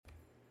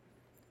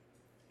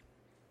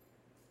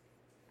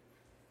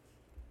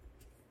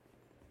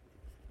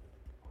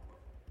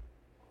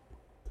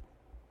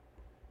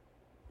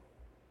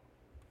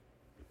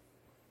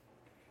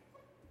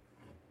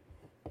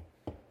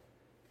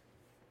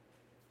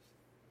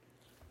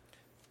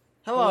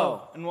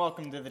Hello, and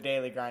welcome to the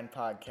Daily Grind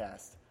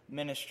Podcast,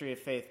 Ministry of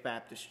Faith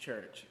Baptist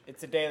Church.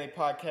 It's a daily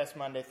podcast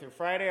Monday through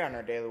Friday on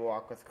our daily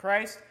walk with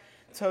Christ.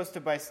 It's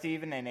hosted by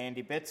Stephen and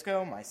Andy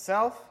Bitsko,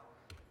 myself.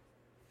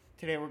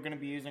 Today we're going to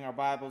be using our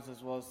Bibles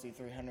as well as the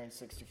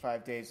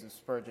 365 Days of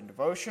Spurgeon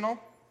devotional.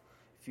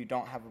 If you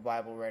don't have a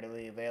Bible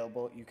readily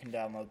available, you can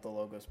download the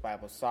Logos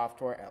Bible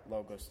software at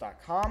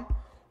logos.com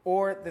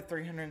or the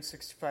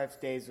 365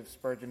 Days of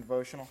Spurgeon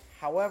devotional.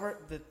 However,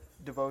 the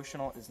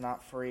devotional is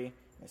not free.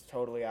 It's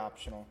totally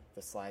optional.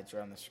 The slides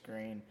are on the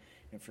screen.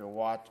 If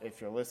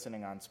you're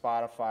listening on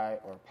Spotify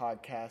or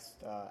podcast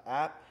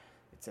app,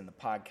 it's in the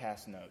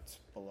podcast notes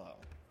below.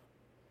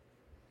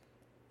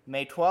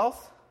 May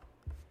 12th,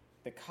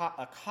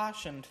 a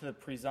caution to the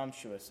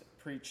presumptuous,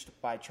 preached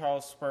by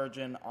Charles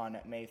Spurgeon on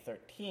May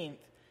 13th,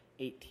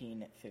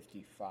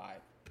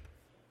 1855.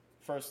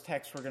 First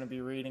text we're going to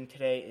be reading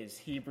today is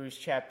Hebrews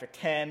chapter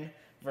 10,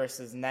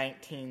 verses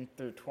 19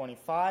 through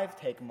 25.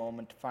 Take a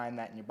moment to find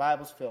that in your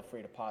Bibles. Feel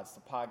free to pause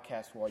the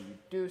podcast while you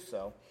do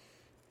so.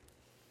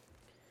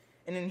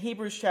 And in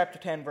Hebrews chapter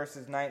 10,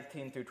 verses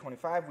 19 through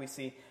 25, we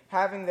see,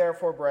 "Having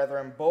therefore,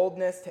 brethren,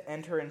 boldness to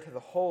enter into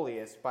the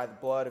holiest by the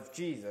blood of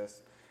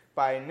Jesus,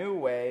 by a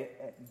new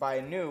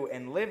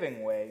and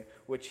living way,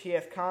 which he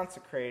hath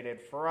consecrated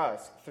for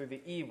us through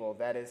the evil,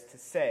 that is to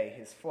say,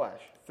 his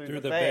flesh." Through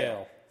the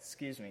veil,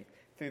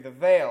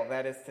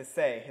 that is to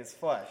say, his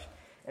flesh.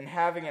 "And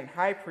having an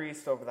high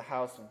priest over the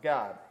house of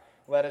God,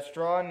 let us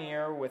draw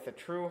near with a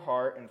true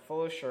heart and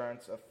full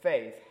assurance of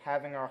faith,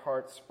 having our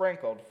hearts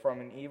sprinkled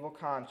from an evil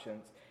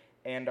conscience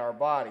and our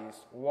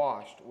bodies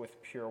washed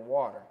with pure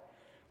water.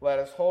 Let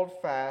us hold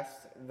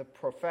fast the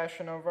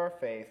profession of our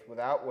faith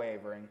without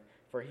wavering,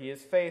 for he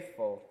is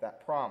faithful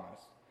that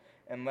promised.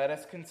 And let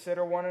us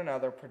consider one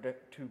another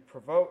to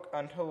provoke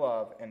unto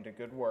love and to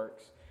good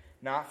works,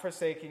 not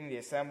forsaking the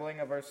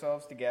assembling of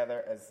ourselves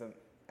together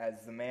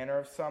as the manner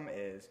of some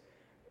is,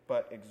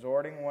 but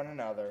exhorting one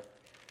another,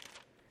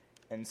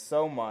 and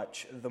so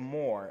much the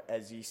more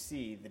as ye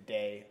see the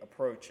day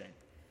approaching."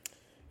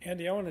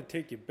 Andy, I want to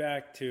take you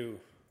back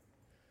to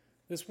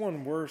this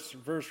one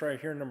verse right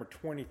here, number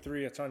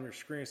 23. It's on your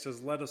screen. It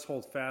says, "Let us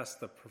hold fast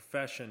the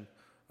profession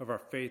of our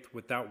faith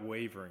without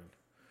wavering,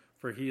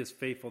 for he is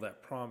faithful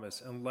that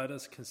promise. And let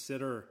us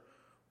consider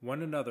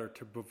one another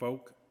to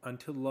provoke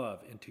unto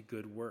love and to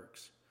good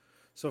works."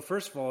 So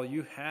first of all,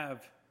 you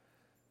have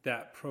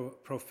that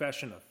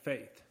profession of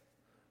faith.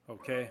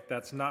 Okay,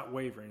 that's not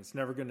wavering. It's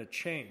never going to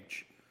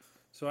change.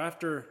 So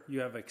after you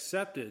have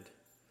accepted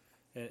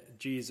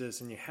Jesus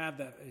and you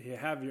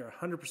have your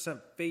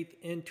 100% faith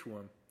into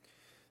him,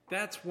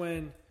 that's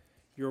when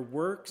your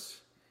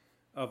works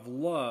of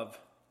love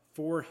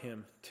for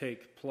him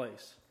take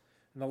place.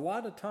 And a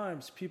lot of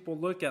times people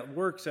look at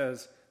works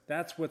as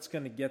that's what's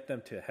going to get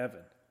them to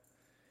heaven.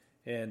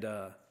 And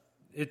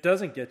it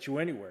doesn't get you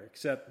anywhere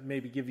except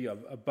maybe give you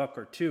a buck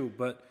or two.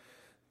 But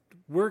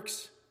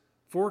works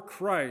for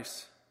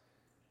Christ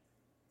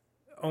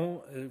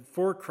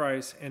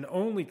and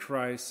only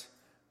Christ,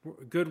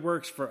 good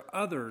works for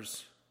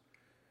others,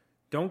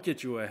 don't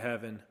get you a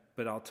heaven.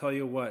 But I'll tell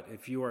you what,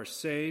 if you are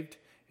saved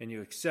and you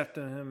accept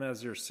him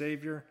as your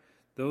Savior,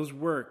 those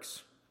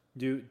works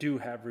do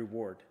have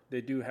reward.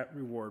 They do have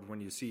reward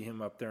when you see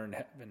him up there in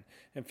heaven.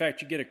 In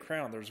fact, you get a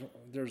crown.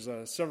 There's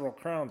several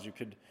crowns you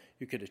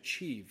could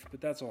achieve, but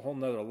that's a whole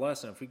nother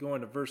lesson. If we go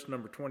into verse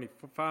number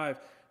 25,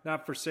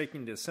 "Not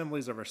forsaking the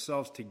assemblies of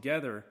ourselves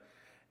together,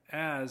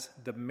 as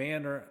the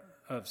manner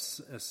of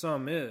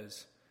some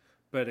is,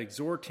 but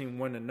exhorting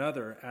one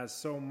another, as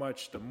so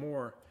much the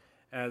more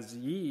as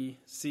ye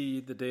see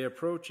the day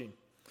approaching."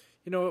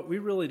 You know what? We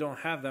really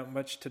don't have that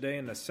much today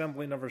in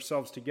assembling of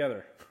ourselves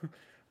together.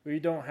 We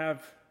don't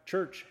have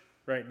church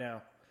right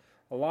now.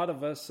 A lot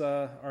of us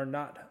are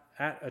not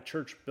at a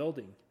church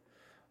building.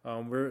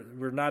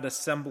 We're not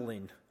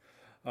assembling.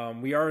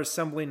 We are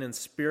assembling in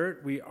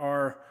spirit. We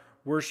are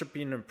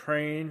worshiping and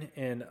praying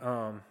and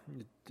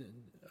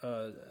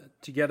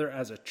together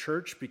as a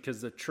church,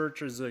 because the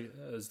church is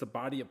the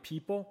body of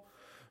people,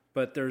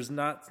 but there's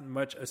not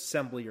much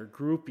assembly or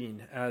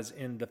grouping as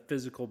in the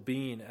physical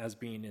being as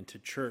being into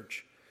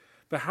church.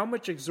 But how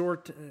much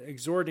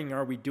exhorting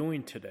are we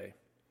doing today?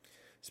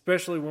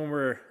 Especially when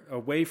we're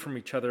away from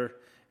each other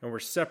and we're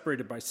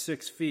separated by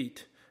 6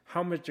 feet,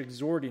 how much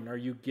exhorting are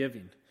you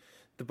giving?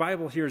 The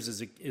Bible here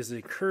is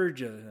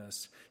encouraging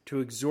us to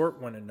exhort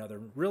one another,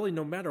 really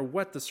no matter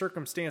what the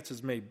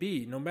circumstances may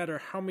be, no matter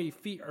how many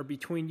feet are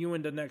between you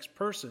and the next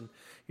person,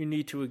 you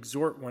need to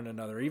exhort one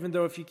another. Even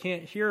though if you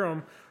can't hear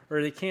them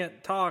or they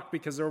can't talk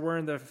because they're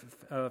wearing the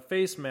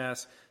face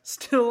mask,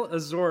 still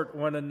exhort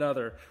one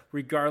another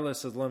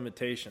regardless of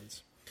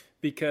limitations.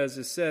 Because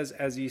it says,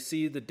 "As you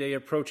see the day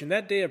approaching."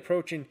 That day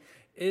approaching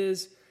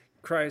is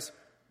Christ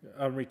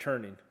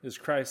returning, is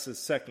Christ's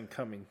second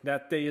coming.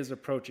 That day is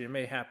approaching. It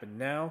may happen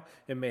now.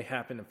 It may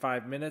happen in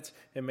 5 minutes.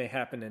 It may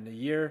happen in a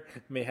year.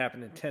 It may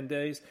happen in 10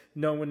 days.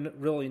 No one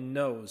really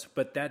knows.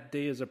 But that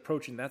day is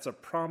approaching. That's a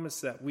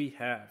promise that we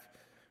have.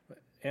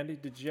 Andy,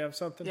 did you have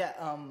something? Yeah,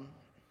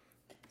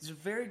 there's a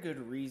very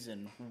good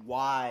reason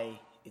why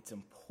it's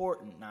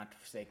important not to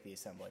forsake the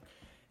assembling.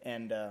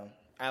 And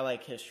I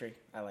like history.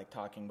 I like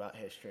talking about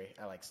history.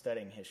 I like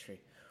studying history.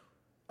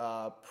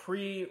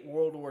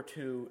 Pre-World War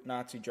II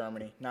Nazi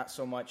Germany, not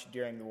so much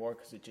during the war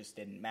because it just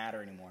didn't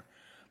matter anymore,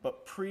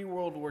 but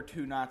pre-World War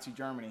II Nazi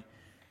Germany,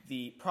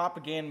 the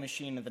propaganda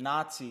machine of the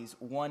Nazis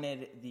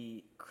wanted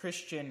the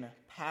Christian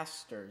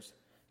pastors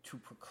to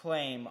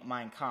proclaim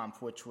Mein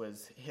Kampf, which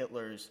was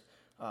Hitler's,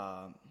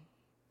 I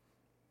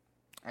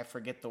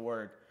forget the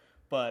word,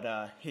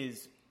 but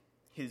his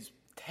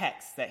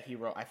text that he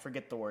wrote, I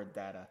forget the word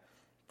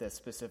the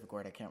specific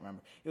word, I can't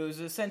remember. It was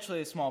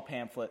essentially a small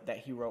pamphlet that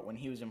he wrote when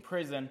he was in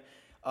prison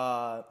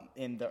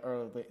in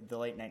the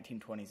late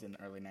 1920s and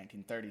early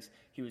 1930s.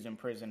 He was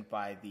imprisoned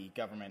by the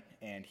government,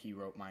 and he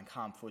wrote Mein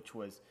Kampf, which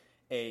was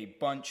a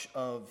bunch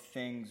of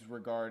things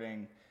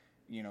regarding,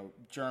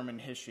 German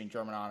history and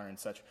German honor and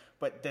such.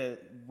 But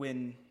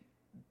when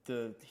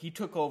he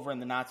took over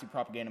and the Nazi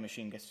propaganda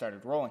machine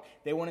started rolling,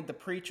 they wanted the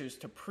preachers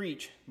to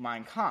preach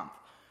Mein Kampf,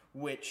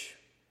 which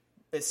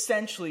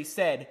essentially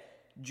said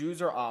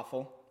Jews are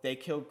awful, they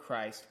killed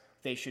Christ,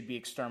 they should be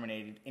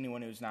exterminated,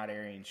 anyone who's not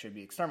Aryan should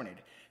be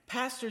exterminated.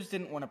 Pastors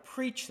didn't want to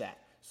preach that.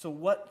 So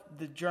what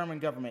the German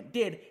government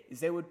did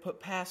is they would put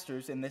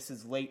pastors, and this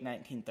is late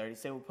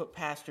 1930s, they would put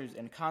pastors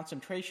in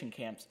concentration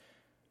camps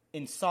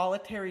in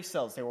solitary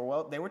cells. They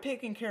were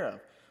taken care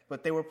of,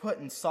 but they were put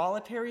in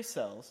solitary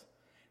cells,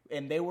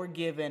 and they were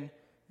given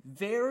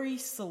very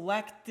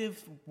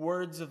selective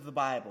words of the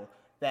Bible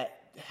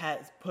that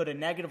has put a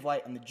negative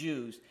light on the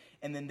Jews,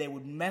 and then they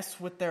would mess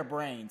with their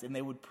brains, and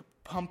they would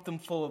pump them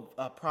full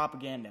of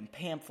propaganda and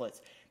pamphlets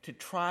to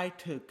try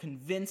to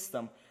convince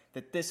them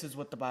that this is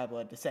what the Bible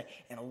had to say.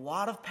 And a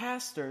lot of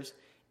pastors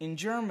in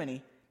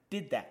Germany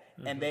did that.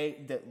 Mm-hmm. And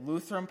the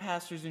Lutheran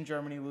pastors in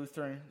Germany,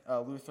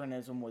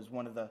 Lutheranism was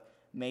one of the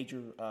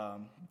major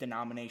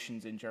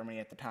denominations in Germany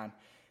at the time.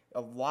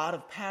 A lot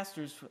of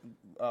pastors,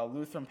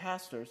 Lutheran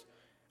pastors,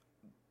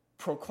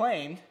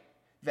 proclaimed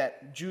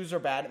that Jews are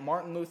bad.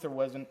 Martin Luther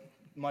wasn't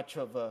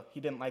he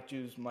didn't like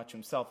Jews much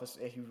himself.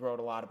 He wrote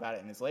a lot about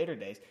it in his later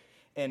days.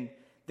 And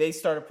they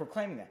started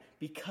proclaiming that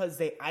because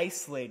they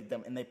isolated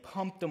them and they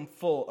pumped them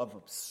full of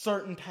a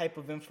certain type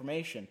of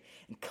information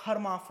and cut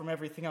them off from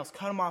everything else,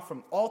 cut them off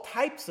from all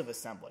types of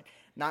assembling,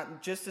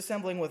 not just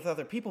assembling with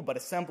other people, but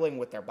assembling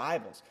with their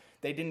Bibles.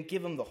 They didn't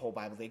give them the whole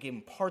Bible. They gave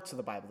them parts of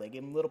the Bible. They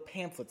gave them little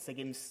pamphlets. They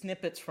gave them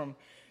snippets from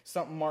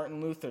something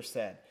Martin Luther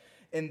said.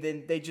 And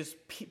then they just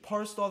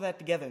parsed all that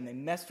together, and they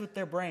messed with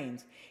their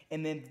brains.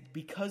 And then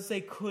because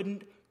they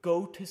couldn't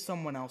go to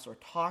someone else or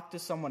talk to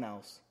someone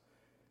else,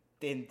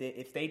 then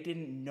if they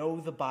didn't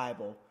know the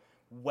Bible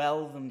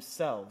well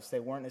themselves, they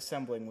weren't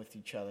assembling with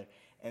each other.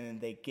 And then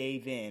they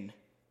gave in,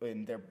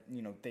 and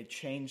they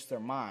changed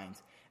their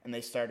minds, and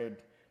they started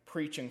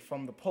preaching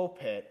from the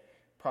pulpit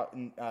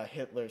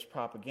Hitler's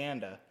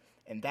propaganda,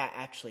 and that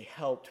actually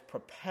helped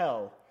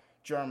propel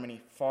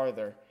Germany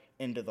farther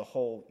into the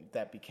hole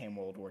that became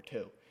World War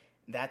II.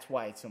 That's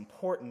why it's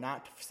important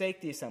not to forsake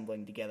the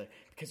assembling together,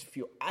 because if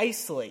you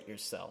isolate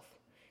yourself,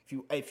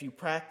 if you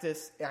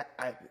practice,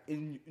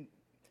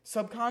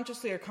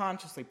 subconsciously or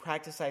consciously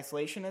practice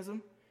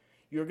isolationism,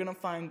 you're going to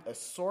find a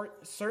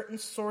certain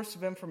source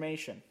of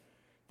information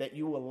that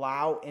you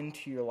allow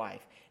into your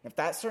life. And if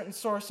that certain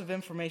source of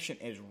information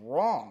is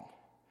wrong,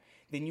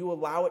 then you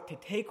allow it to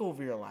take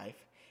over your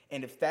life.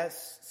 And if that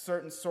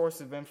certain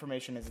source of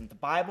information isn't the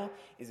Bible,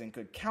 isn't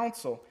good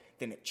counsel,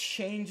 then it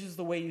changes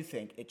the way you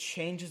think, it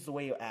changes the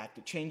way you act,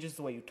 it changes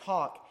the way you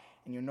talk,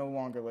 and you're no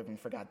longer living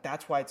for God.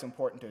 That's why it's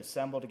important to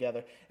assemble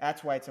together.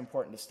 That's why it's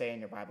important to stay in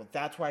your Bible.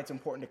 That's why it's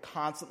important to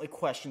constantly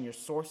question your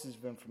sources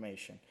of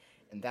information.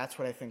 And that's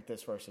what I think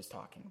this verse is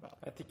talking about.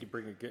 I think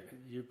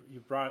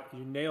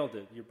you nailed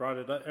it. You brought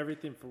it up,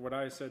 everything from what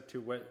I said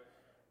to what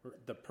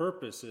the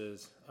purpose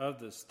is of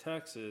this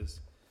text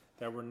is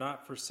that we're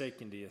not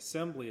forsaking the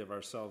assembly of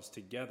ourselves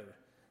together,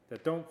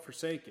 that don't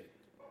forsake it.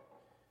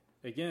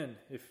 Again,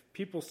 if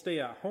people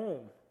stay at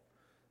home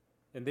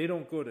and they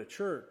don't go to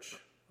church,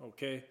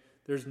 okay,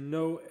 there's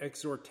no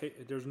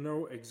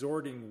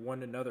exhorting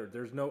one another.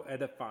 There's no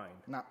edifying.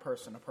 Not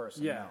person to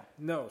person. Yeah,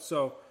 no.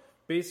 So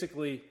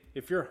basically,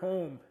 if you're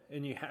home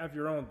and you have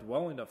your own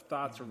dwelling of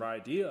thoughts or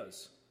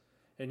ideas,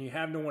 and you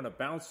have no one to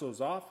bounce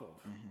those off of,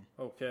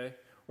 okay,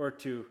 or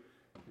to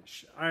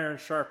iron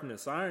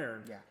sharpness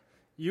iron,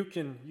 you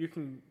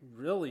can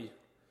really,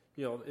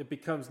 it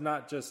becomes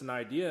not just an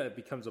idea; it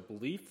becomes a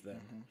belief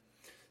then.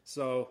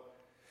 So,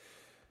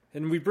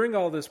 and we bring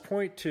all this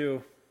point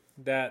to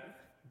that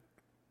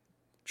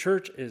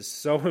church is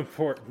so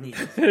important.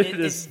 It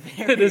is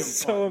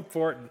so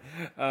important.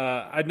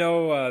 I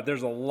know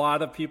there's a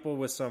lot of people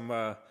with some,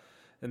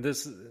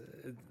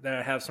 that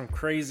have some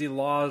crazy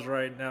laws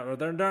right now, or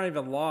they're not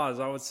even laws.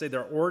 I would say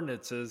they're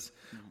ordinances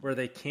where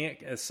they can't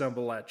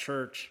assemble at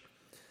church.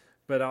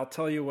 But I'll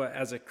tell you what,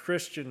 as a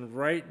Christian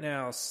right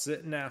now,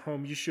 sitting at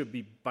home, you should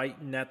be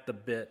biting at the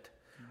bit.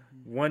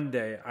 One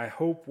day, I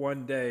hope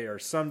one day, or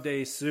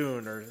someday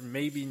soon, or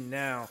maybe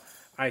now,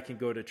 I can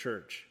go to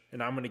church.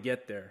 and I'm going to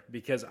get there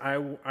because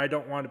I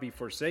don't want to be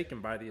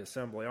forsaken by the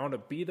assembly. I want to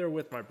be there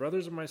with my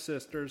brothers and my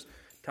sisters,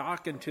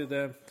 talking to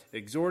them,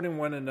 exhorting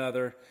one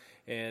another,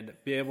 and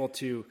be able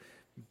to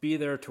be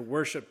there to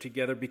worship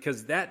together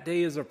because that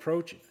day is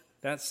approaching.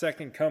 That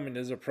second coming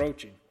is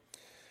approaching.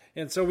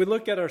 And so we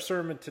look at our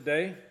sermon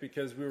today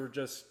because we were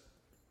just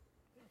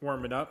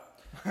warming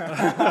up.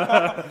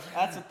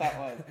 That's what that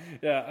was.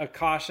 Yeah, a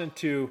caution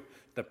to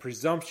the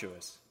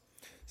presumptuous.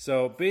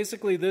 So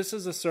basically, this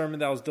is a sermon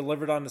that was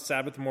delivered on the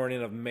Sabbath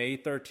morning of May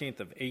 13th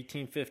of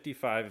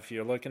 1855. If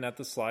you're looking at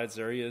the slides,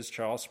 there he is,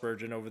 Charles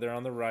Spurgeon over there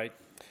on the right.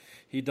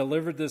 He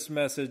delivered this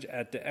message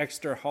at the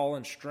Exeter Hall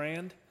in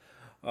Strand.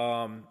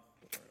 It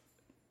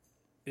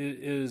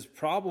is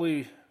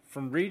probably,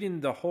 from reading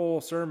the whole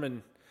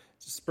sermon,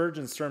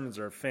 Spurgeon's sermons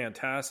are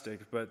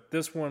fantastic, but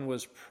this one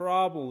was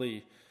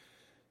probably,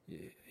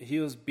 he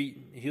was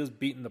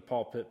beating the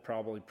pulpit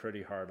probably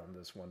pretty hard on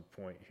this one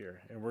point here.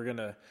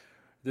 And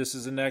this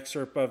is an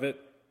excerpt of it,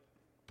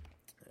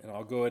 and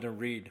I'll go ahead and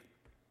read.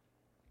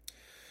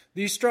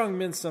 These strong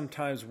men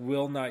sometimes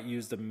will not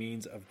use the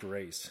means of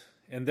grace,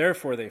 and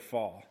therefore they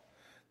fall.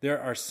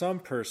 There are some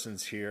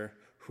persons here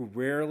who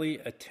rarely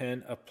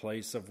attend a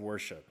place of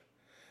worship.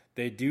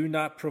 They do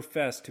not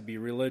profess to be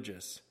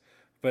religious,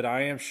 but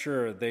I am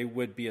sure they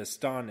would be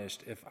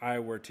astonished if I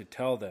were to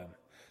tell them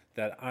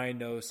that I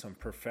know some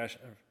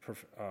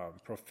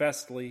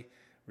professedly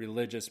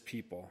religious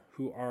people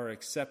who are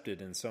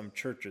accepted in some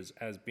churches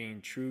as being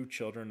true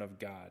children of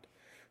God,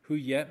 who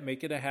yet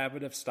make it a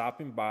habit of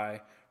stopping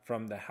by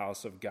from the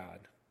house of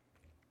God,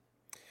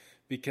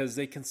 because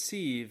they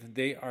conceive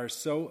they are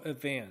so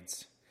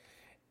advanced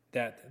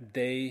that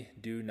they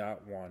do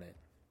not want it.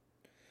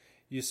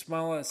 You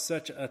smile at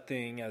such a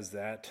thing as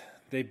that.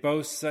 They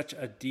boast such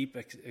a deep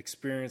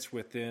experience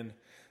within.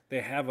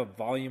 They have a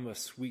volume of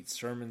sweet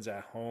sermons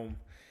at home,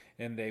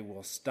 and they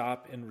will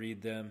stop and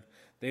read them.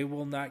 They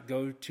will not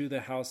go to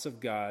the house of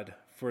God,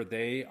 for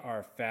they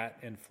are fat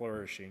and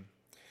flourishing.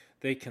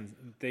 They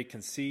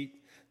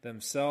conceit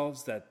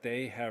themselves that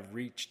they have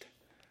reached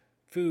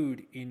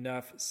food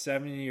enough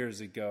 7 years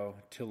ago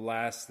to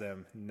last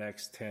them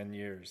next 10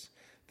 years.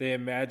 They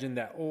imagine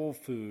that old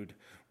food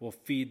will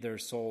feed their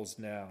souls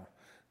now.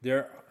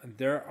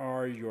 There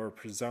are your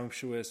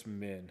presumptuous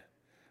men.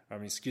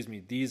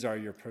 These are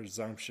your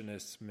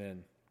presumptuous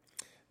men.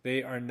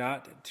 They are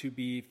not to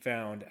be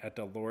found at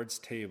the Lord's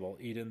table,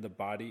 eating the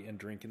body and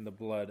drinking the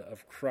blood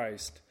of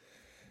Christ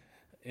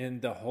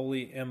in the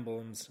holy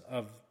emblems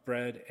of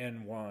bread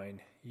and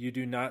wine. You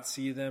do not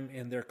see them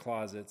in their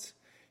closets.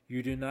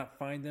 You do not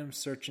find them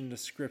searching the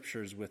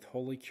scriptures with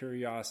holy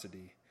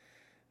curiosity.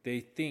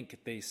 They think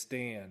they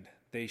stand.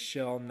 They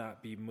shall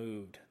not be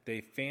moved.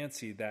 They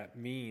fancy that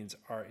means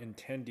are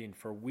intending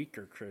for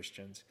weaker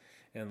Christians,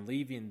 and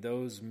leaving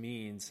those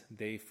means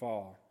they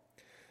fall.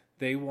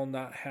 They will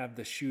not have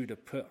the shoe to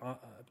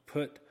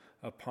put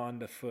upon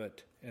the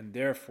foot, and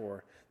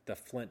therefore the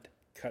flint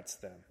cuts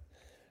them.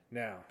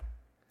 Now,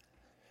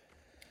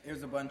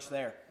 there's a bunch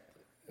there.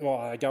 Well,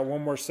 I got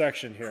one more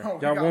section here. Oh,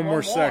 got one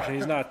more section.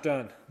 He's not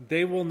done.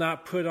 They will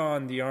not put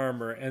on the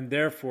armor, and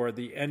therefore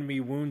the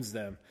enemy wounds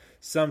them,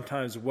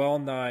 sometimes well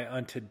nigh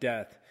unto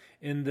death.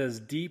 In this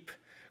deep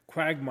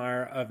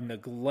quagmire of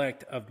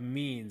neglect of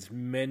means,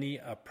 many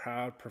a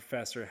proud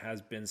professor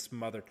has been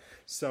smothered.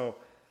 So,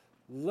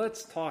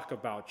 let's talk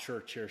about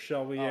church here,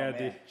 shall we,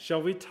 Andy? Man.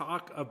 Shall we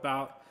talk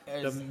about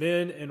the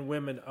men and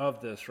women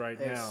of this right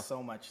now? There's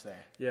so much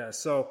there. Yeah,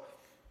 so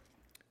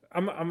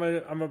I'm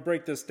gonna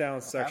break this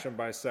down section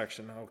by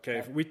section,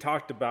 okay? We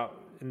talked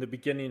about in the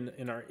beginning,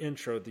 in our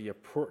intro, the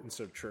importance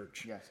of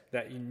church. Yes.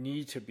 That you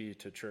need to be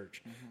to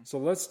church. Mm-hmm. So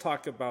let's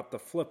talk about the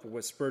flip of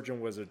what Spurgeon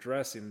was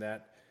addressing,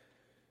 that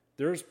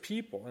there's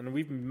people, and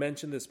we've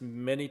mentioned this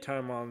many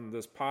times on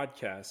this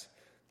podcast,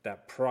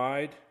 that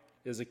pride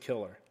is a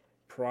killer.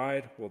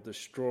 Pride will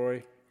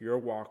destroy your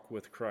walk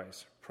with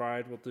Christ.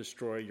 Pride will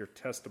destroy your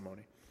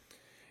testimony.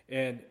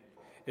 And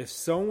if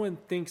someone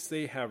thinks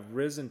they have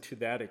risen to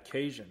that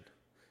occasion,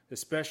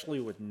 especially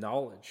with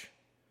knowledge,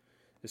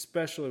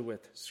 especially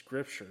with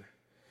Scripture,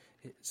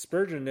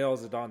 Spurgeon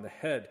nails it on the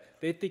head.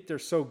 They think they're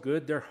so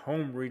good, they're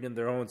home reading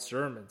their own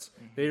sermons.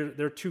 Mm-hmm.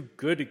 They're too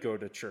good to go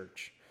to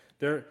church.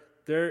 They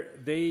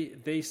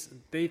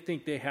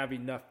think they have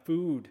enough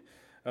food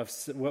of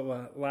what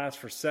will last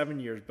for 7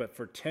 years, but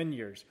for 10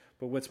 years.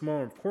 But what's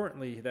more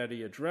importantly that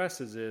he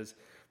addresses is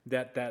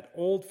that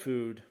old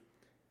food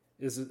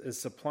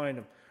is supplying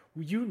them.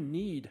 You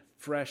need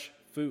fresh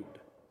food.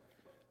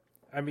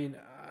 I mean,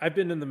 I've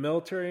been in the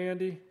military,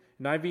 Andy,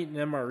 and I've eaten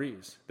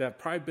MREs that have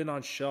probably been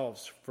on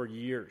shelves for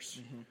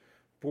years. Mm-hmm.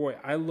 Boy,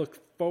 I look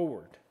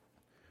forward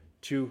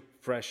to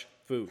fresh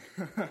food.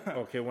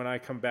 Okay, when I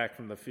come back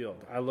from the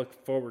field, I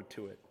look forward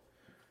to it.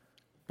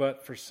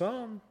 But for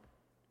some,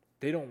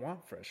 they don't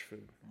want fresh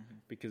food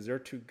because they're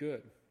too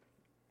good.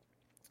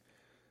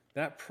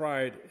 That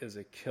pride is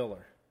a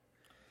killer.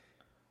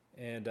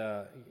 And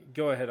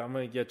go ahead, I'm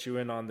going to get you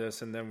in on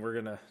this, and then we're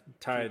going to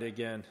tie it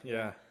again.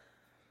 Yeah.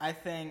 I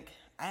think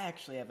I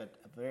actually have a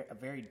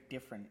very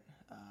different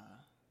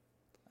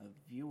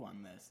view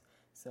on this.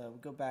 So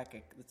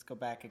let's go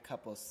back a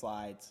couple of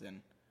slides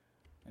and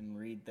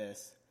read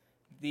this.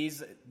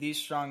 These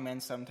strong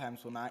men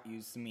sometimes will not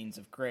use the means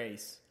of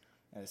grace.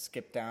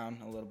 Skip down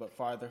a little bit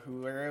farther.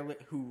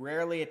 Who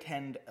rarely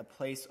attend a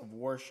place of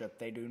worship.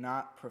 They do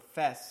not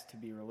profess to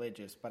be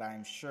religious, but I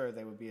am sure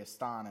they would be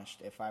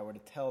astonished if I were to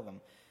tell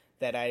them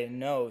that I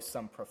know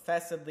some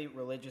professedly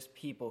religious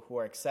people who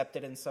are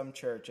accepted in some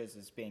churches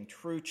as being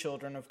true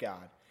children of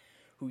God,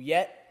 who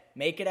yet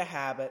make it a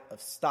habit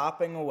of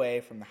stopping away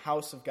from the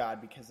house of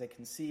God because they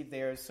conceive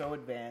they are so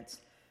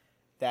advanced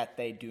that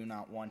they do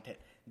not want it.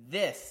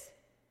 This,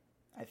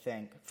 I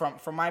think,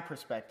 from my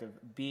perspective,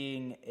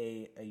 being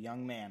a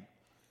young man,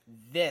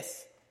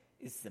 this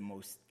is the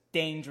most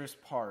dangerous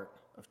part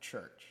of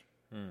church.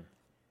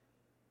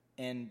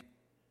 And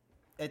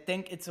I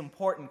think it's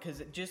important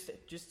because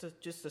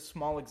just a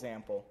small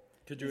example.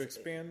 Could you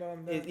expand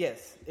on that?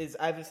 Yes,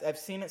 I've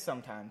seen it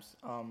sometimes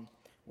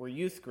where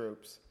youth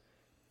groups,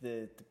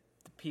 the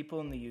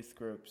people in the youth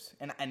groups,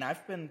 and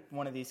I've been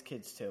one of these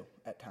kids too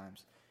at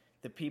times.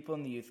 The people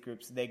in the youth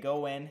groups, they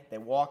go in, they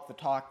walk the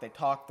talk, they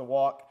talk the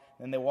walk,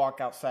 then they walk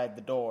outside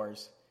the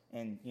doors,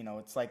 and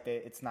it's like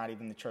it's not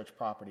even the church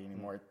property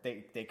anymore.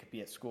 They could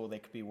be at school, they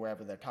could be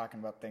wherever. They're talking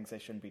about things they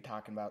shouldn't be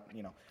talking about.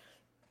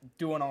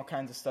 Doing all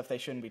kinds of stuff they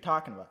shouldn't be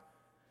talking about.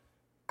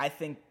 I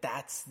think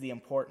that's the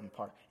important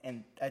part.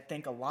 And I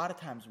think a lot of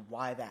times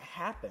why that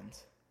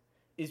happens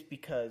is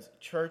because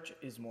church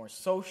is more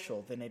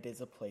social than it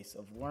is a place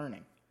of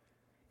learning.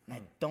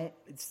 And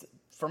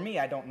for me,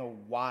 I don't know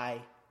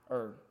why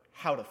or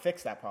how to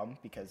fix that problem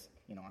because,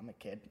 I'm a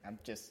kid. I'm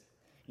just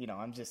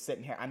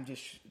sitting here. I'm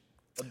just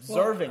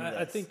observing this.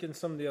 I think in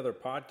some of the other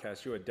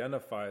podcasts, you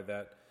identify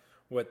that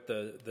what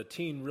the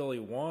teen really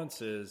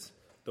wants is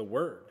the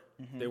word.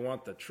 Mm-hmm. They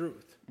want the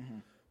truth. Mm-hmm.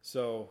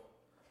 So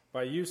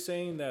by you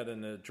saying that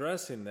and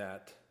addressing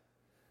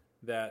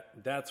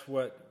that's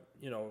what,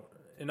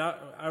 and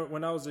I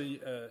when I was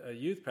a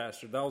youth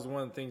pastor, that was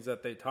one of the things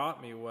that they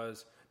taught me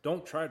was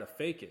don't try to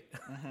fake it.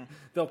 Mm-hmm.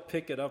 They'll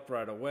pick it up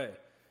right away.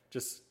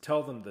 Just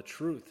tell them the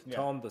truth. Yeah.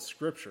 Tell them the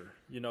scripture.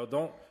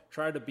 Don't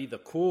try to be the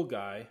cool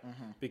guy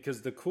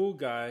because the cool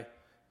guy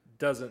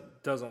doesn't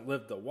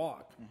live the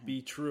walk. Mm-hmm.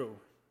 Be true.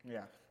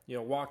 Yeah.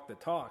 Walk the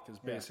talk is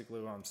basically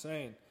what I'm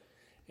saying.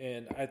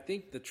 And I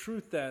think the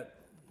truth that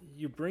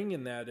you bring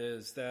in that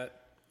is that,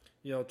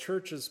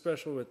 churches,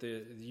 especially with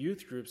the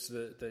youth groups,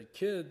 the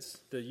kids,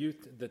 the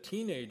youth, the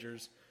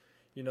teenagers,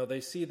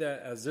 they see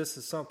that as this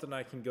is something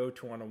I can go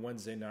to on a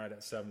Wednesday night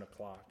at 7:00.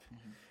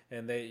 Mm-hmm.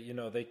 And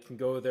they can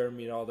go there,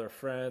 meet all their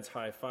friends,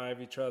 high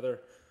five each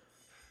other,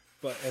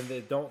 and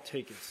they don't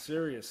take it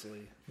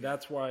seriously.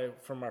 That's why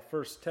from my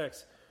first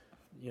text,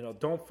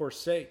 don't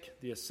forsake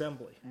the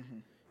assembly.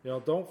 Mm-hmm.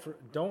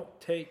 Don't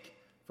take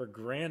for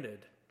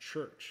granted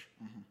church.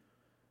 Mm-hmm.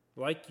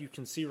 Like you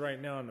can see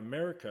right now in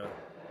America,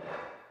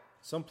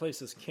 some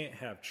places can't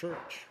have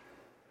church.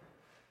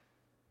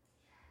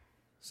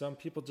 Some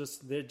people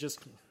just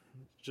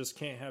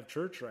can't have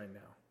church right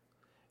now.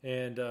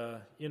 And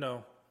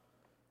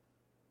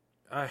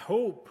I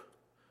hope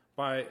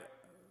by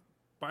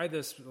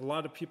this a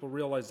lot of people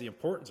realize the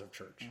importance of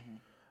church. Mm-hmm.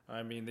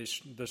 I mean,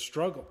 the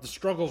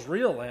struggle's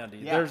real, Andy.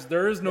 Yeah.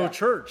 There is no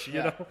church,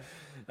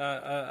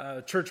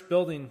 a church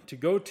building to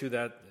go to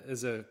that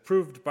is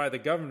approved by the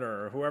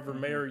governor or whoever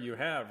mayor you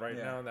have right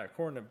now in that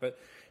corner. But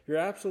you're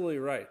absolutely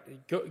right.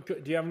 Go,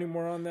 do you have any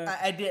more on that?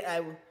 I did.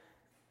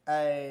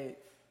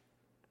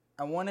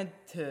 I wanted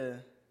to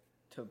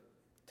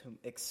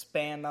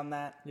expand on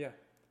that. Yeah.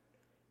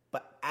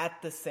 But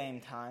at the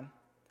same time,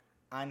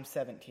 I'm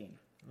 17.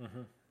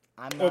 Mm-hmm.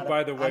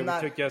 By the way, we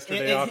took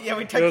yesterday off. Yeah,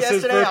 we took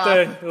yesterday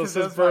off. It was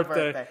his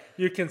birthday.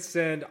 You can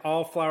send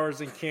all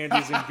flowers and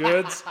candies and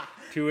goods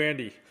to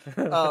Andy.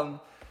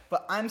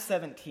 But I'm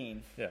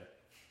 17. Yeah.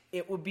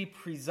 It would be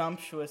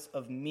presumptuous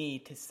of me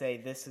to say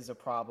this is a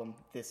problem,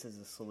 this is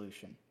a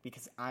solution,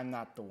 because I'm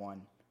not the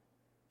one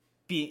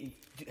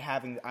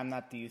I'm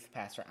not the youth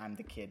pastor, I'm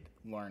the kid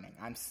learning.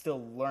 I'm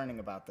still learning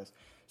about this.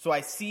 So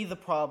I see the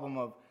problem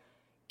of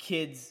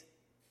kids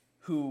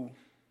who,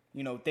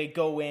 they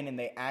go in and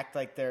they act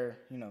like they're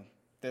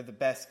the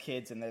best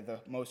kids and they're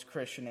the most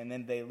Christian, and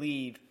then they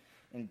leave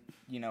and,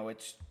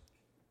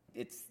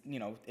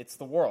 it's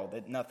the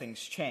world. Nothing's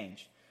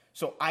changed.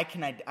 So I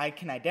can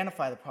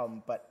identify the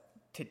problem, but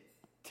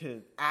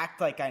to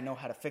act like I know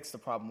how to fix the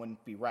problem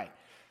wouldn't be right.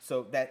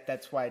 So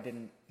that's why I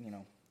didn't,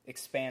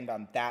 expand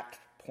on that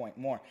point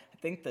more. I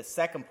think the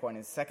second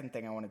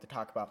thing I wanted to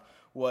talk about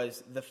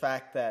was the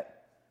fact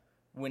that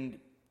when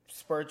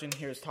Spurgeon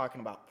here is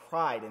talking about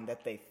pride and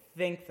that they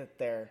think that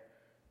they're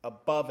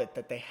above it,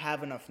 that they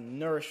have enough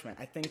nourishment,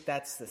 I think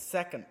that's the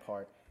second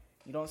part.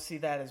 You don't see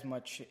that as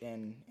much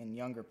in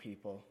younger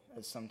people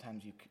as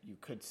sometimes you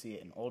could see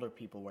it in older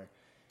people, where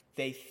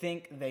they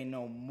think they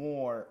know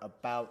more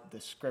about the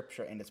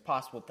Scripture, and it's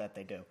possible that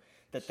they do,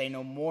 that they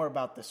know more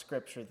about the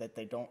Scripture that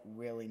they don't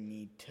really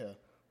need to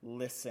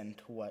listen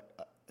to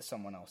what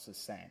someone else is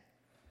saying.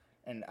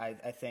 And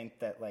I think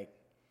that,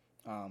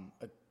 a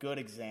good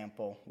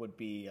example would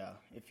be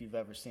if you've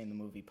ever seen the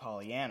movie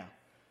Pollyanna.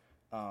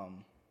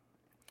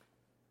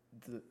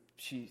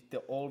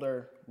 the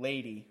older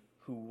lady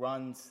who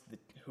runs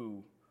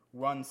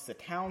the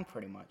town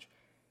pretty much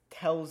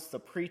tells the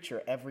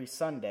preacher every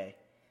Sunday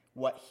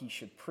what he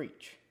should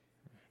preach.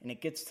 And it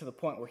gets to the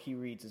point where he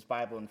reads his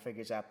Bible and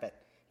figures out that,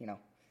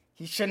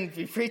 he shouldn't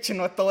be preaching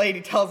what the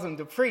lady tells him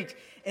to preach.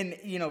 And,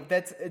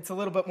 it's a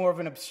little bit more of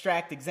an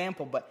abstract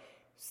example, but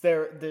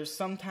there's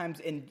sometimes,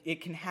 and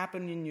it can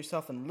happen in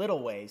yourself in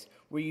little ways,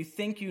 where you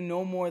think you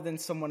know more than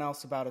someone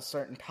else about a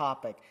certain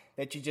topic,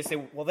 that you just say,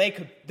 well,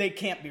 they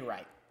can't be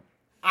right.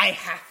 I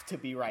have to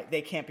be right.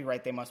 They can't be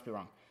right. They must be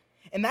wrong.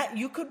 And that,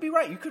 you could be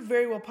right. You could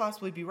very well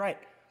possibly be right.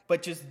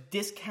 But just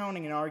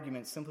discounting an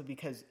argument simply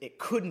because it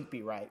couldn't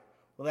be right,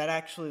 without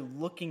actually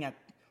looking at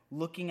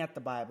the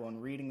Bible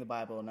and reading the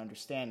Bible and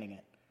understanding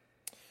it.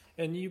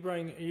 And you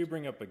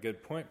bring up a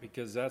good point,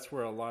 because that's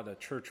where a lot of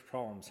church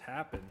problems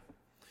happen,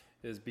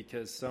 is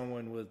because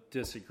someone would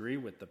disagree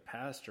with the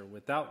pastor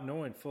without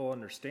knowing full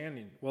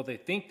understanding. Well, they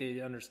think they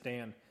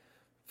understand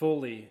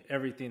fully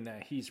everything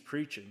that he's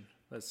preaching,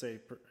 let's say,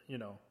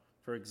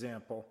 for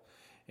example.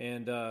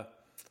 And,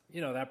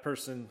 that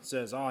person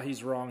says, oh,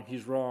 he's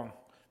wrong,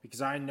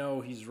 because I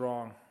know he's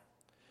wrong.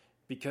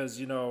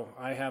 Because,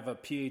 I have a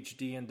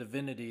PhD in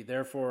divinity,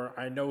 therefore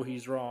I know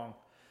he's wrong.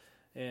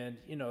 And,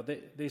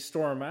 they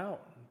storm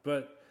out.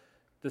 But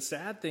the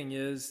sad thing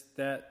is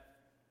that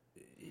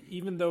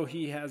even though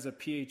he has a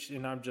PhD,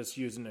 and I'm just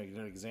using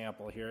an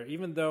example here,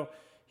 even though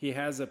he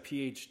has a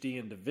PhD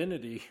in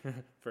divinity,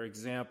 for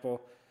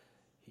example,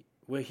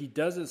 what he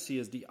doesn't see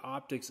is the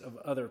optics of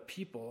other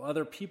people.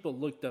 Other people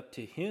looked up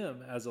to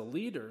him as a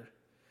leader,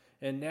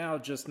 and now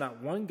just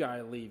not one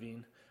guy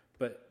leaving,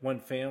 but one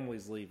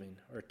family's leaving,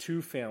 or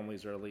two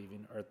families are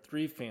leaving, or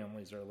three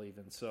families are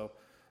leaving. So,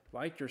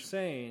 like you're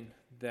saying,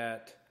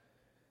 that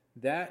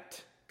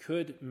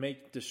could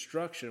make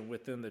destruction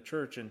within the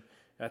church. And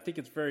I think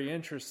it's very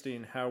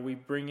interesting how we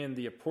bring in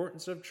the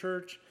importance of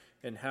church,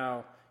 and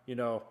how,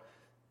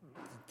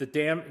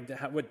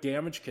 what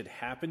damage could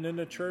happen in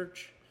a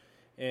church.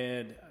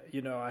 And,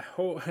 I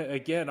hope,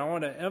 again, I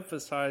want to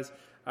emphasize,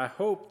 I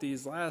hope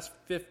these last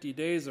 50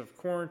 days of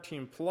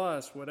quarantine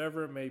plus,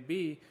 whatever it may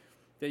be,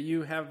 that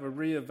you have a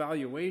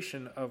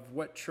reevaluation of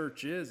what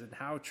church is and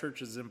how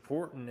church is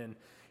important. And,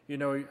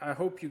 I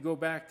hope you go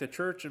back to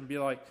church and be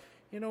like,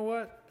 you know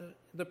what,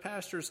 the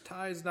pastor's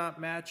tie's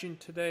not matching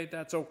today,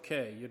 that's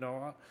okay.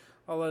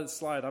 I'll let it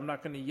slide. I'm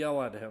not going to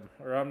yell at him,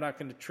 or I'm not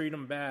going to treat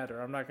him bad,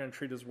 or I'm not going to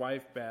treat his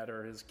wife bad,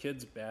 or his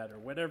kids bad, or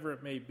whatever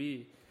it may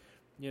be.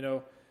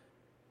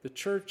 The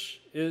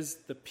church is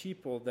the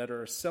people that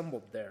are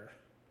assembled there,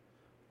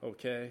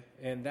 okay?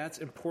 And that's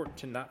important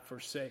to not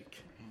forsake,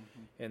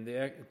 and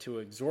to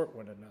exhort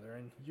one another,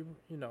 and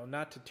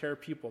not to tear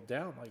people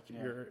down like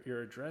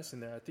you're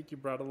addressing there. I think you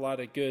brought a lot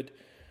of good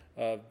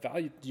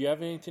value. Do you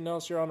have anything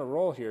else? You're on a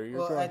roll here.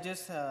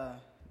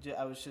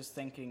 I was just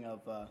thinking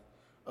of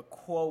a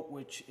quote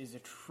which is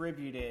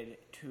attributed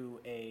to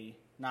a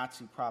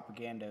Nazi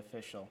propaganda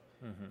official.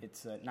 Mm-hmm.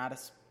 It's not a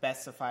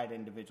specified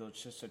individual.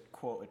 It's just a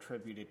quote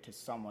attributed to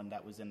someone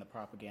that was in the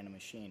propaganda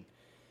machine.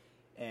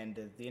 And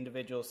the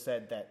individual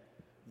said that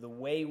the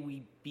way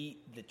we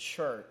beat the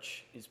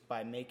church is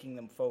by making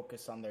them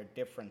focus on their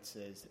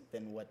differences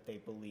than what they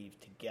believe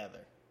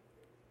together.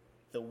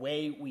 The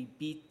way we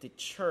beat the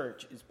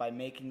church is by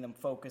making them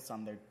focus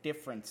on their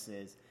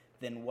differences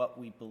than what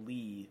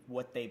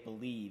they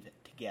believe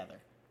together.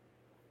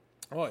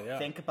 Oh yeah.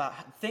 Think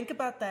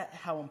about that.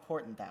 How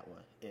important that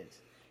is.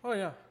 Oh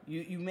yeah.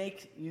 You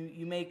make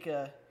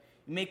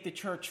the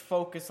church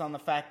focus on the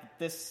fact that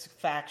this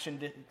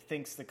faction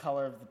thinks the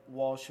color of the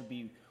wall should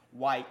be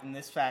white, and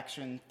this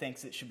faction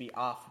thinks it should be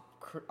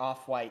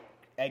off-white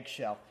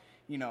eggshell.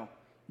 You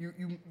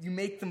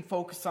make them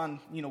focus on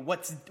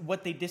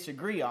what they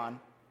disagree on,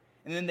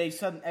 and then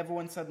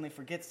everyone suddenly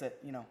forgets that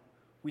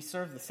we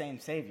serve the same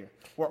Savior.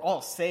 We're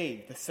all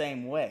saved the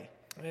same way.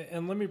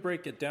 And let me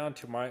break it down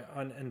to my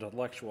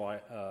unintellectual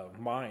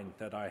mind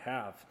that I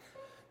have.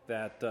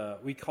 That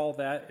we call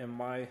that, in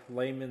my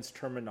layman's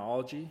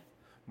terminology,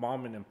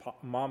 momming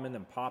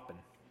and popping,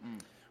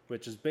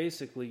 which is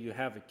basically you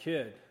have a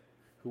kid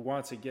who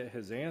wants to get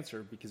his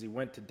answer because he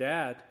went to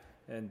dad,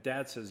 and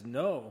dad says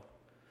no,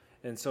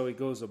 and so he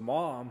goes to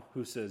mom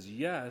who says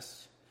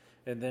yes,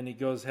 and then he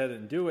goes ahead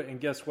and do it, and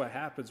guess what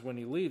happens when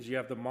he leaves? You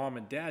have the mom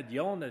and dad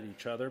yelling at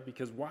each other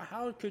because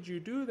how could you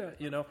do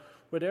that?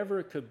 Whatever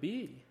it could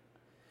be.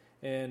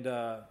 And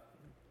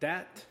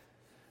that,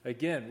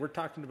 again, we're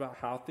talking about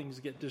how things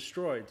get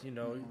destroyed,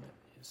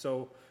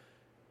 So,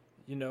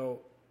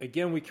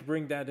 again, we can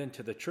bring that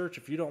into the church.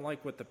 If you don't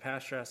like what the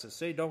pastor has to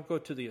say, don't go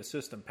to the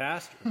assistant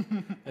pastor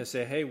and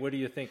say, hey, what do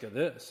you think of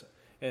this?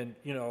 And,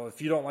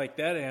 if you don't like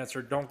that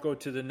answer, don't go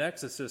to the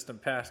next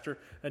assistant pastor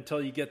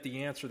until you get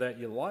the answer that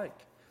you like.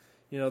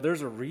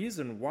 There's a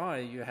reason why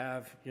you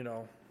have,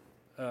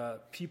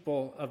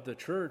 people of the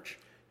church,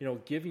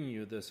 giving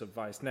you this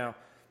advice. Now,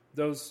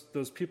 those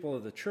people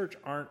of the church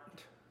aren't,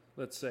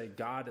 let's say,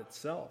 God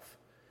itself,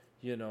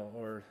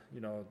 or,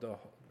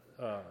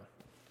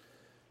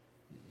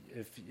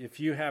 if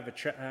you have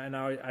and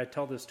I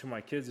tell this to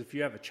my kids, if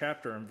you have a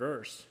chapter and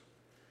verse,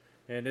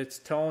 and it's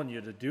telling you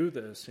to do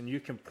this, and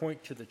you can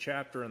point to the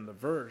chapter and the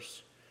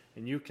verse,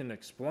 and you can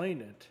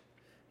explain it,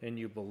 and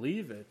you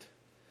believe it,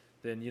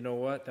 then you know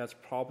what? That's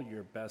probably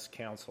your best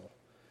counsel,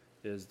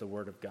 is the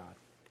Word of God.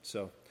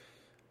 So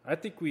I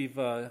think we've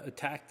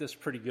attacked this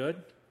pretty good.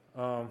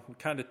 We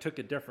kind of took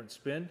a different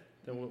spin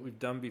than what we've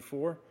done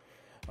before.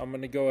 I'm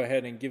going to go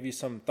ahead and give you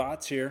some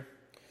thoughts here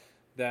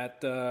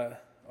that...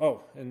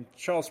 and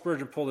Charles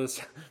Spurgeon pulled this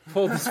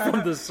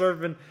from the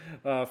sermon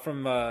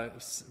from 1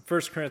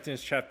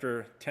 Corinthians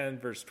chapter 10,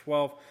 verse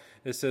 12.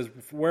 It says,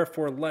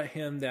 "Wherefore let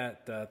him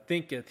that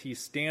thinketh he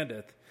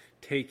standeth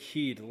take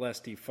heed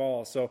lest he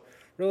fall." So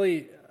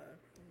really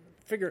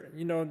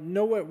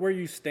know where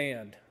you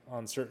stand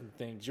on certain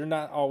things. You're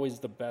not always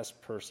the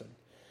best person.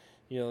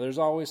 There's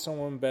always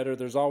someone better.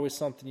 There's always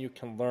something you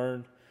can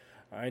learn.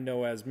 I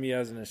know as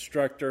an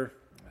instructor,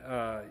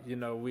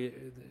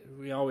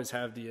 we always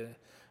have the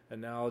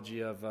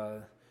analogy of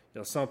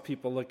some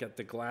people look at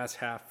the glass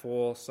half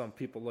full, some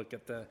people look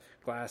at the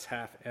glass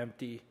half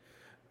empty,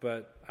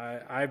 but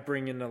I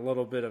bring in a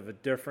little bit of a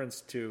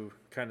difference to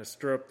kind of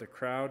stir up the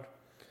crowd.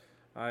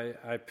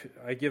 I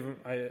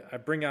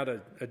bring out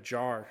a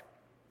jar,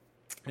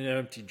 an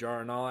empty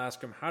jar, and I'll ask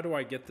them, how do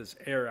I get this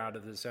air out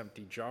of this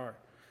empty jar?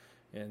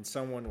 And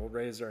someone will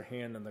raise their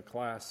hand in the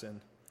class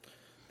and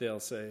they'll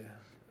say,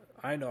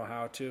 I know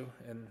how to.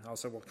 And I'll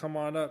say, well, come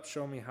on up,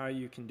 show me how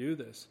you can do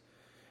this.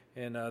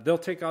 And they'll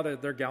take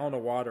out their gallon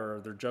of water or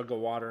their jug of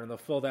water, and they'll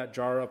fill that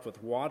jar up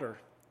with water.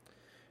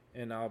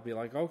 And I'll be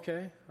like,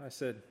 okay. I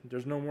said,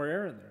 there's no more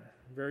air in there.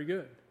 Very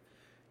good.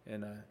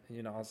 And,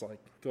 I was like,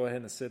 go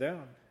ahead and sit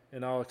down.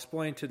 And I'll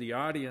explain to the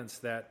audience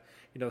that,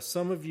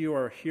 some of you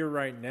are here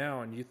right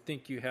now, and you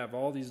think you have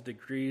all these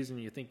degrees, and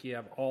you think you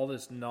have all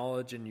this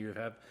knowledge, and you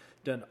have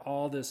done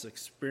all this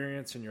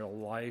experience in your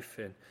life,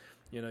 and,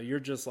 you're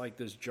just like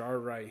this jar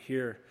right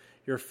here.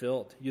 You're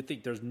filled. You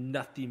think there's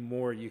nothing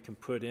more you can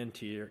put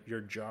into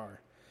your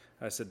jar.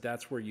 I said,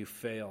 that's where you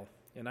fail.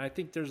 And I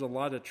think there's a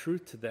lot of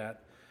truth to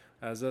that.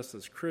 As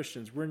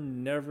Christians,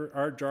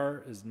 our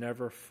jar is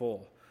never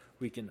full.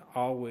 We can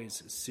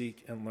always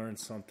seek and learn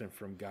something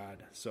from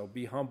God. So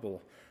be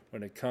humble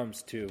when it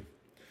comes to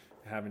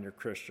having your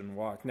Christian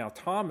walk. Now,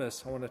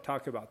 Thomas, I want to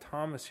talk about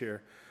Thomas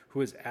here, who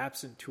is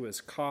absent to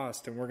his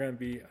cost. And we're going to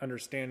be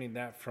understanding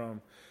that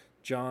from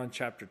John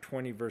chapter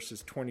 20,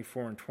 verses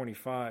 24 and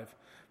 25.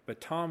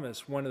 But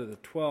Thomas, one of the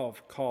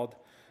 12, called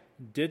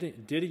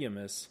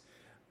Didymus,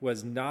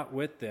 was not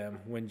with them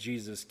when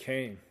Jesus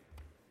came.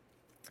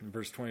 In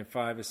verse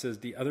 25, it says,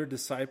 the other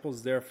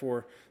disciples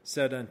therefore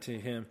said unto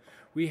him,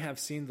 we have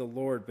seen the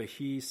Lord. But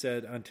he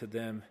said unto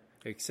them,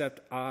 except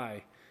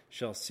I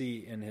shall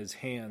see in his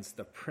hands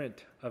the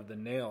print of the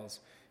nails,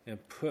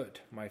 and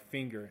put my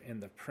finger in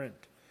the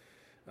print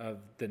of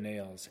the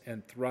nails,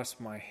 and thrust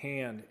my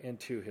hand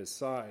into his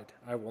side,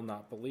 I will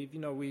not believe.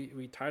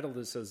 We titled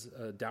this as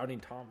Doubting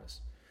Thomas.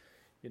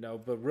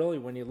 But really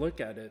when you look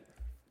at it,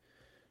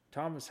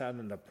 Thomas had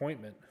an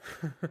appointment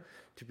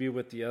to be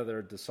with the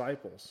other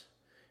disciples,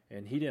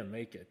 and he didn't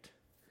make it.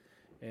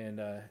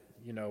 And,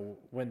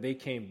 when they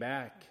came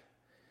back,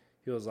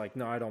 he was like,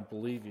 no, I don't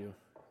believe you.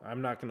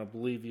 I'm not going to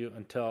believe you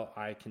until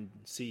I can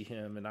see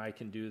him, and I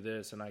can do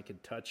this, and I can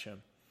touch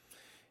him.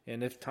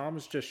 And if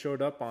Thomas just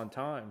showed up on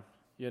time,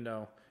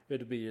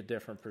 it'd be a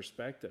different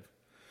perspective.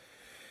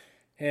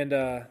 And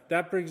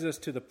that brings us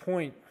to the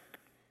point,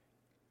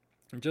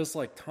 just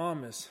like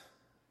Thomas,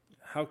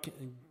 how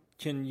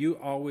can you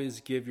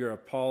always give your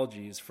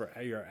apologies for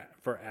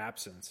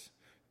absence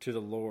to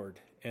the Lord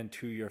and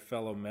to your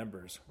fellow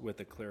members with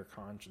a clear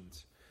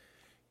conscience?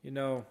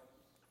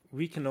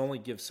 We can only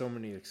give so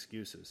many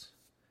excuses,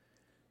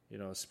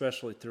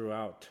 especially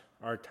throughout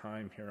our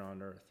time here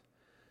on earth.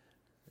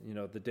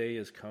 The day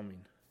is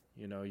coming.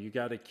 You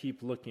got to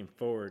keep looking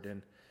forward,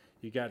 and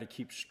you got to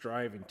keep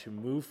striving to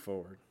move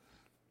forward.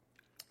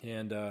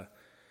 And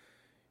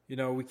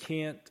we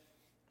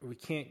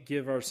can't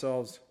give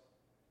ourselves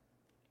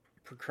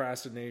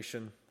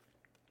procrastination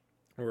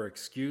or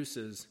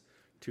excuses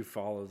to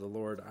follow the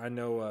Lord. I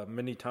know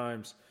many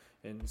times,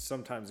 and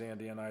sometimes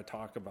Andy and I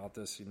talk about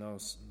this,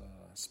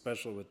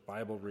 especially with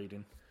Bible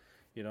reading.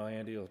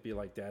 Andy will be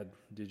like, Dad,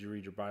 did you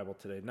read your Bible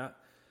today? Not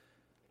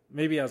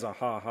maybe as a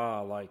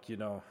ha-ha, like,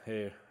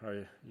 hey,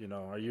 are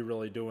you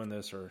really doing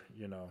this, or,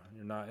 you're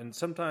not. And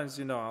sometimes,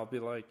 I'll be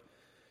like,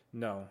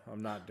 no,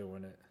 I'm not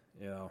doing it,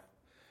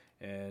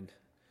 And,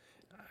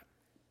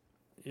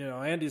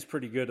 Andy's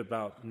pretty good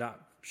about not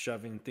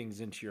shoving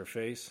things into your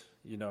face,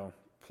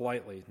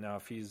 politely. Now,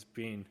 if he's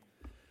being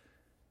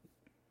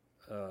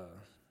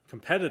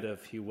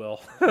competitive, he will.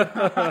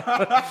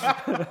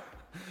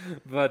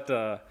 But,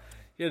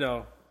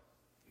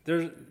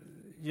 there's...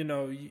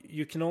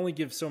 you can only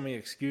give so many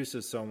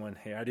excuses to someone.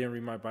 Hey, I didn't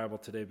read my Bible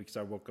today because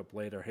I woke up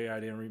late. Or, hey, I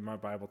didn't read my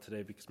Bible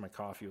today because my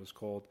coffee was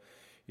cold.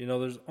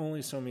 There's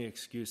only so many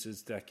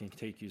excuses that can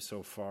take you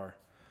so far.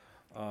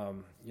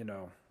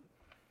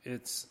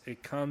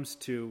 It comes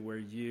to where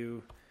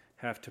you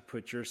have to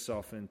put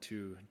yourself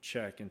into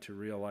check, into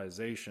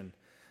realization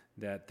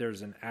that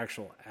there's an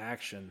actual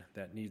action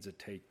that needs to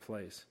take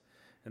place.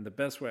 And the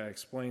best way I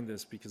explain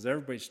this, because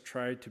everybody's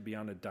tried to be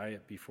on a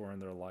diet before in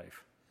their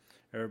life.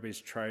 Everybody's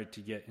tried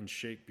to get in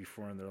shape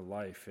before in their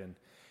life. And,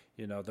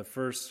 the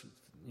first,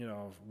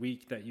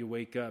 week that you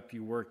wake up,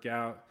 you work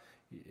out,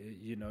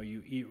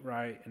 you eat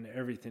right and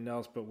everything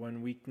else. But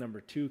when week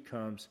number 2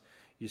 comes,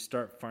 you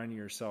start finding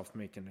yourself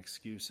making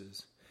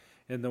excuses.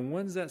 And the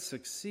ones that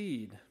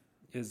succeed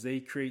is they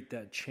create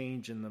that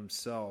change in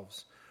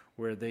themselves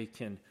where they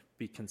can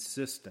be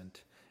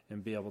consistent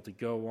and be able to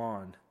go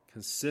on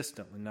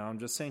consistently. Now, I'm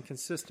just saying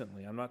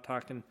consistently. I'm not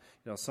talking,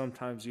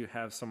 sometimes you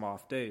have some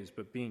off days,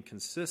 but being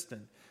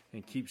consistent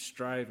and keep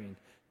striving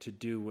to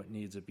do what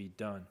needs to be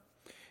done.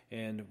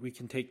 And we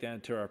can take that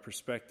into our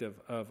perspective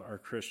of our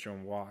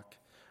Christian walk.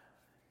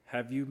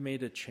 Have you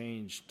made a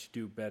change to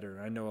do better?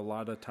 I know a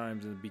lot of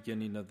times in the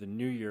beginning of the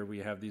new year, we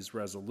have these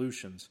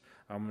resolutions.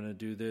 I'm going to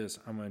do this,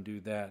 I'm going to do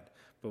that,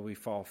 but we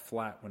fall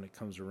flat when it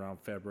comes around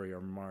February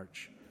or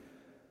March.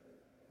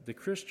 The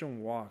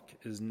Christian walk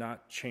is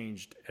not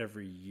changed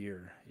every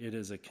year. It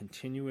is a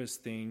continuous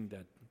thing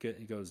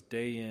that goes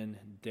day in,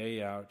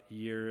 day out,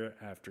 year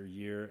after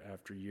year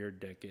after year,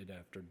 decade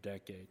after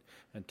decade,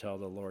 until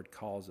the Lord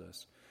calls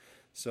us.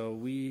 So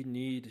we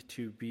need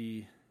to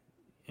be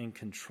in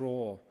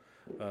control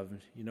of,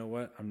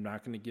 I'm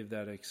not going to give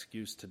that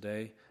excuse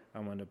today.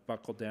 I'm going to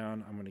buckle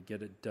down. I'm going to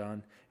get it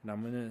done.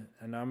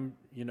 And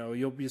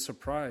you'll be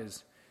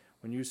surprised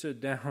when you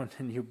sit down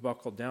and you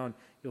buckle down,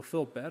 you'll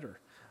feel better.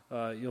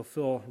 You'll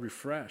feel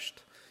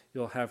refreshed.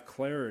 You'll have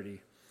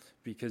clarity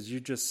because you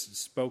just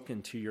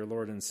spoken to your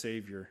Lord and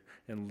Savior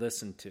and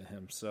listened to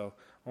him. So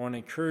I want to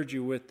encourage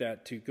you with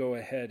that to go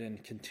ahead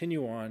and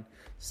continue on.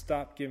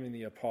 Stop giving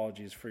the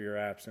apologies for your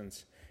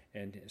absence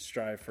and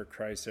strive for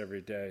Christ every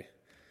day.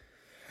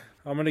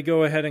 I'm going to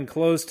go ahead and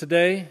close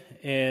today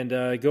and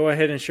go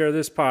ahead and share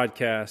this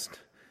podcast.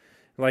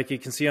 Like you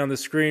can see on the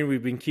screen,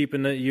 we've been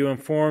keeping you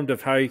informed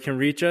of how you can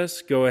reach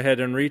us. Go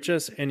ahead and reach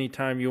us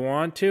anytime you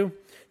want to.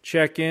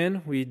 Check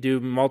in. We do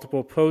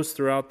multiple posts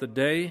throughout the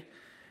day.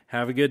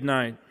 Have a good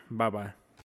night. Bye-bye.